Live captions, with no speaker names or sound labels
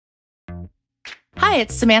Hi,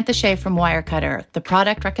 it's Samantha Shea from Wirecutter, the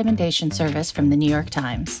product recommendation service from the New York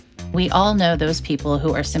Times. We all know those people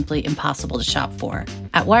who are simply impossible to shop for.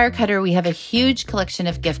 At Wirecutter, we have a huge collection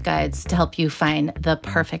of gift guides to help you find the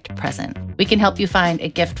perfect present. We can help you find a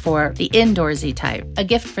gift for the indoorsy type, a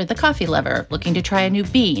gift for the coffee lover looking to try a new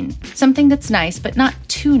bean, something that's nice but not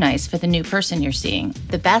too nice for the new person you're seeing,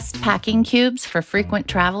 the best packing cubes for frequent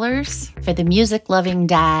travelers, for the music-loving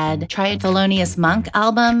dad, try a Thelonious Monk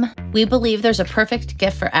album. We believe there's a perfect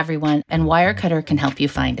gift for everyone, and Wirecutter can help you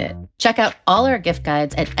find it. Check out all our gift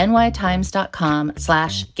guides at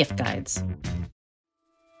nytimes.com/gift guides.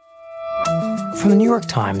 From the New York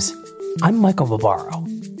Times, I'm Michael Barbaro.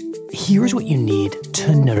 Here's what you need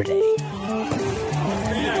to know today.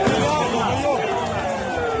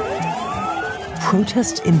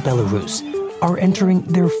 Protests in Belarus are entering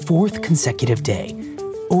their fourth consecutive day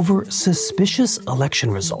over suspicious election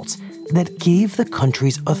results that gave the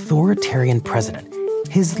country's authoritarian president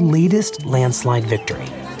his latest landslide victory.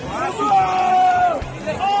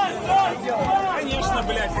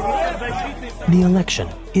 The election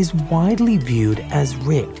is widely viewed as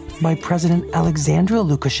rigged by President Alexander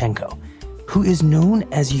Lukashenko, who is known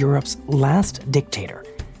as Europe's last dictator,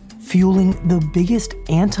 fueling the biggest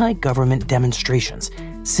anti-government demonstrations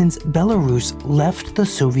since Belarus left the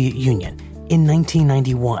Soviet Union in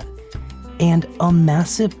 1991, and a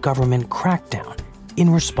massive government crackdown in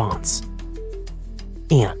response.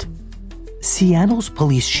 And Seattle's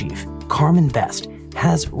police chief, Carmen Vest,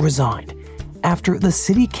 has resigned after the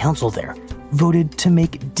city council there voted to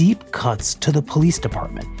make deep cuts to the police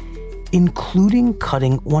department, including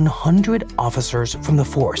cutting 100 officers from the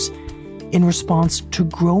force in response to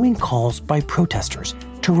growing calls by protesters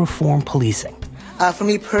to reform policing. For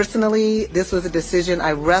me personally, this was a decision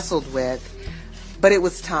I wrestled with, but it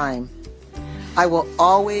was time. I will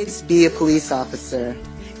always be a police officer.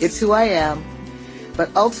 It's who I am. But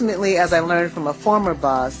ultimately, as I learned from a former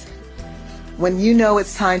boss, when you know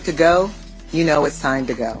it's time to go, you know it's time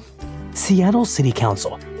to go. Seattle City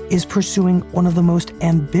Council is pursuing one of the most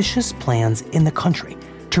ambitious plans in the country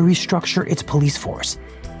to restructure its police force,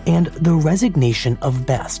 and the resignation of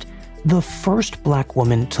Best, the first Black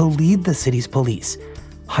woman to lead the city's police,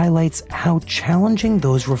 highlights how challenging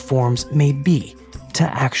those reforms may be to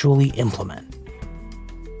actually implement.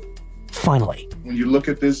 Finally, when you look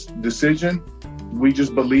at this decision, we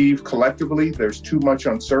just believe collectively there's too much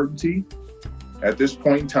uncertainty at this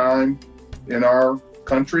point in time in our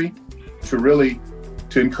country to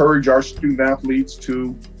encourage our student athletes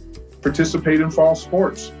to participate in fall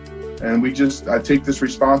sports. And I take this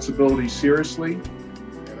responsibility seriously.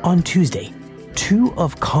 On Tuesday, two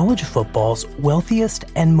of college football's wealthiest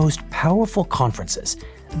and most powerful conferences,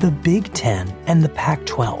 the Big Ten and the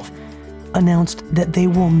Pac-12, announced that they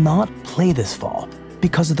will not play this fall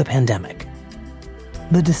because of the pandemic.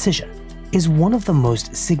 The decision is one of the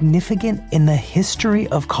most significant in the history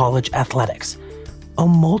of college athletics, a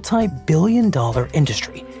multi-billion-dollar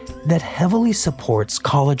industry that heavily supports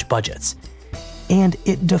college budgets, and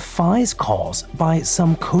it defies calls by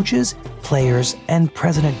some coaches, players, and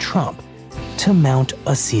President Trump to mount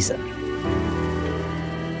a season.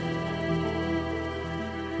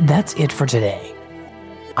 That's it for today.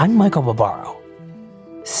 I'm Michael Barbaro.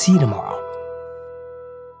 See you tomorrow.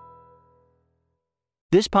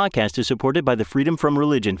 This podcast is supported by the Freedom From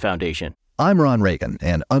Religion Foundation. I'm Ron Reagan,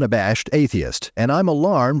 an unabashed atheist, and I'm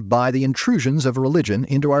alarmed by the intrusions of religion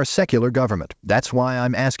into our secular government. That's why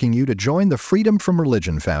I'm asking you to join the Freedom From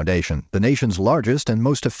Religion Foundation, the nation's largest and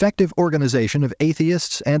most effective organization of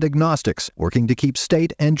atheists and agnostics, working to keep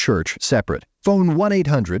state and church separate. Phone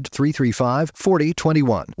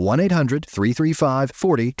 1-800-335-4021,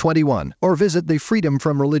 1-800-335-4021, or visit the Freedom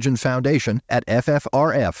From Religion Foundation at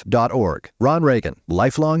ffrf.org. Ron Reagan,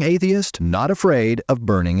 lifelong atheist, not afraid of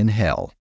burning in hell.